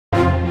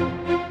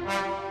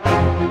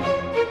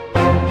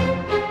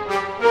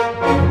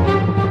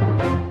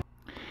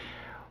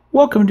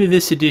Welcome to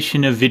this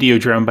edition of Video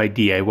Drone by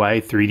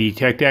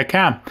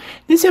DIY3DTech.com.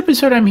 This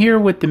episode I'm here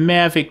with the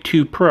Mavic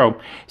 2 Pro.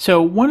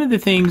 So one of the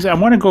things, I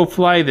want to go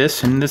fly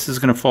this, and this is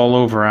going to fall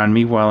over on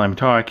me while I'm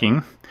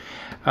talking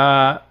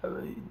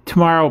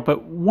tomorrow,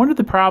 but one of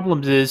the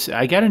problems is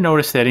I got to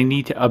notice that I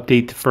need to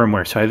update the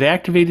firmware. So I've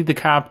activated the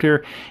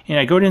copter and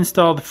I go to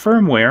install the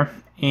firmware,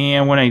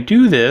 and when I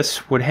do this,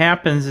 what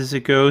happens is I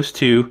go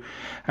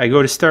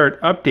to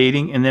start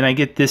updating, and then I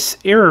get this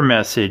error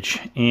message.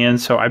 And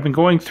so I've been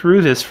going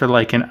through this for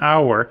like an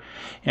hour,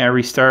 and I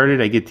restart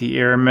it, I get the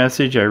error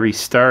message, I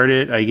restart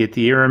it, I get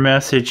the error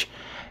message.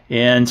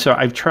 And so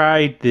I've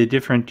tried the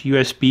different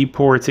USB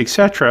ports,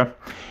 etc.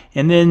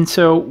 And then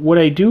so what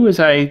I do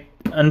is I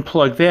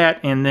unplug that,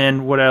 and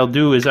then what I'll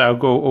do is I'll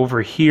go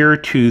over here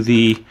to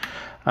the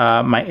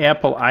my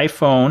Apple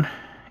iPhone,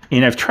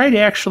 and I've tried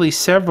actually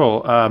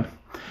several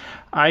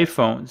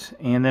iPhones,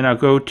 and then I'll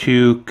go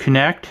to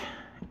connect,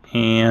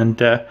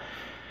 and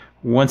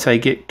once I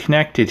get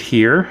connected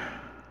here,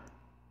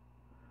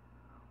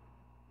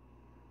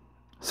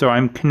 so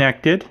I'm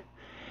connected,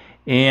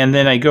 and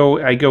then I go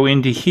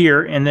into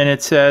here, and then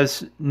it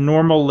says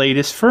normal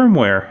latest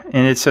firmware,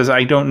 and it says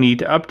I don't need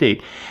to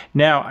update.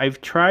 Now I've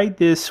tried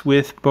this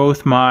with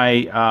both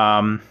my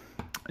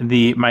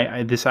this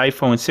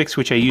iPhone 6,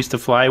 which I used to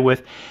fly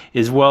with,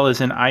 as well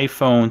as an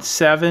iPhone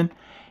 7,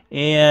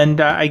 and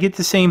I get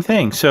the same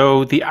thing.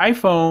 So the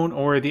iPhone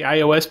or the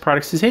iOS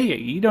product says, hey,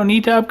 you don't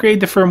need to upgrade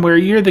the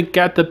firmware, you're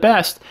got the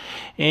best.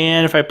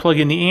 And if I plug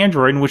in the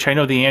Android, which I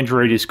know the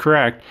Android is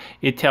correct,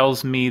 it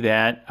tells me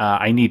that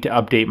I need to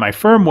update my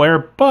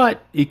firmware,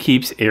 but it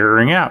keeps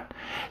erroring out.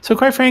 So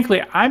quite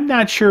frankly, I'm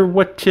not sure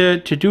what to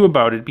do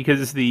about it,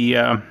 because the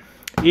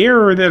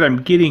error that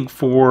I'm getting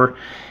for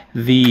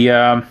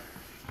the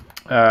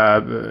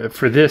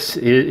for this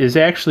is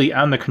actually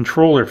on the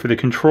controller, for the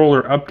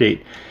controller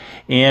update.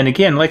 And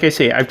again, like I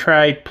say, I've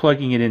tried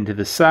plugging it into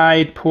the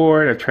side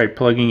port, I've tried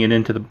plugging it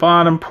into the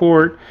bottom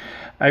port,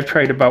 I've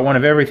tried about one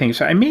of everything.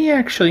 So I may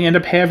actually end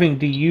up having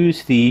to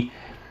use the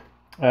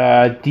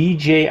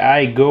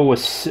DJI Go, or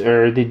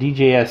the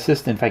DJI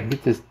Assistant, if I can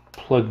get this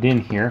plugged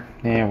in here.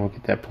 Yeah, we'll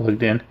get that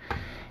plugged in.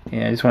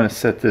 And I just want to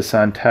set this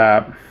on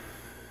top.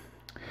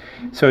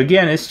 So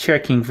again, it's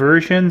checking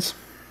versions.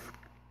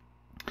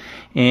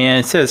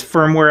 And it says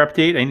firmware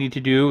update I need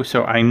to do,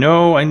 so I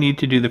know I need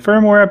to do the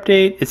firmware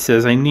update. It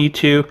says I need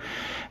to.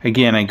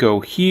 Again, I go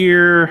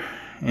here,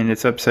 and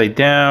it's upside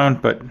down,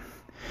 but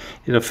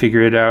it'll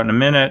figure it out in a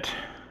minute.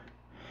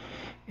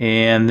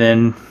 And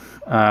then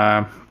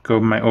go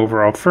my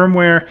overall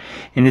firmware,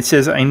 and it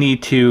says I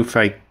need to, if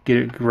I get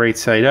it right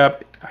side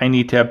up, I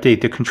need to update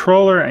the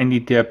controller, I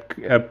need to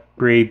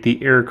upgrade the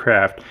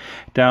aircraft.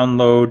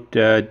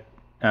 Download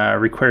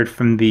required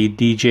from the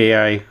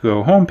DJI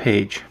Go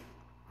homepage.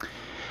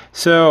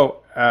 So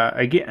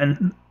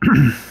again,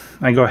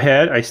 I go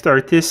ahead, I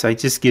start this, I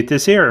just get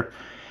this error.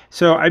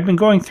 So I've been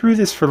going through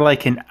this for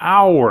like an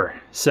hour.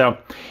 So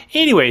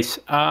anyways,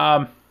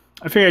 I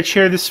figured I'd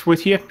share this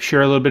with you,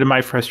 share a little bit of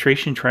my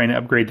frustration trying to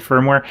upgrade the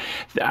firmware.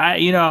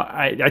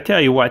 I tell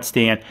you what,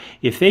 Stan,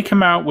 if they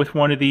come out with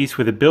one of these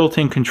with a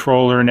built-in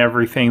controller and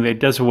everything that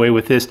does away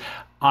with this,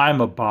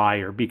 I'm a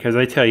buyer, because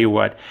I tell you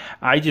what,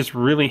 I just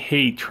really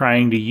hate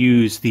trying to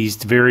use these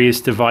various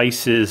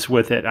devices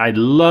with it. I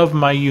love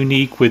my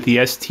Unique with the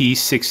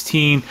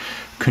ST16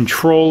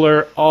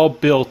 controller, all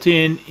built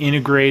in,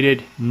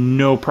 integrated,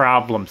 no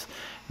problems.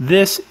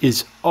 This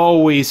is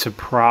always a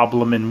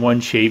problem in one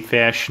shape,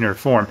 fashion, or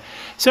form.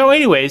 So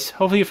anyways,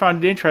 hopefully you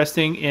found it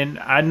interesting, and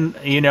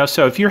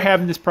so if you're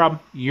having this problem,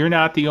 you're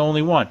not the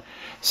only one.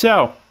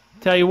 So,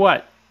 tell you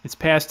what, it's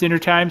past dinner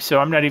time, so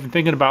I'm not even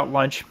thinking about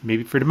lunch,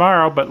 maybe for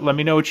tomorrow, but let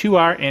me know what you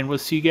are, and we'll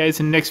see you guys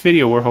in the next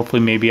video where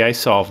hopefully maybe I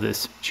solve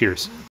this.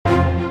 Cheers.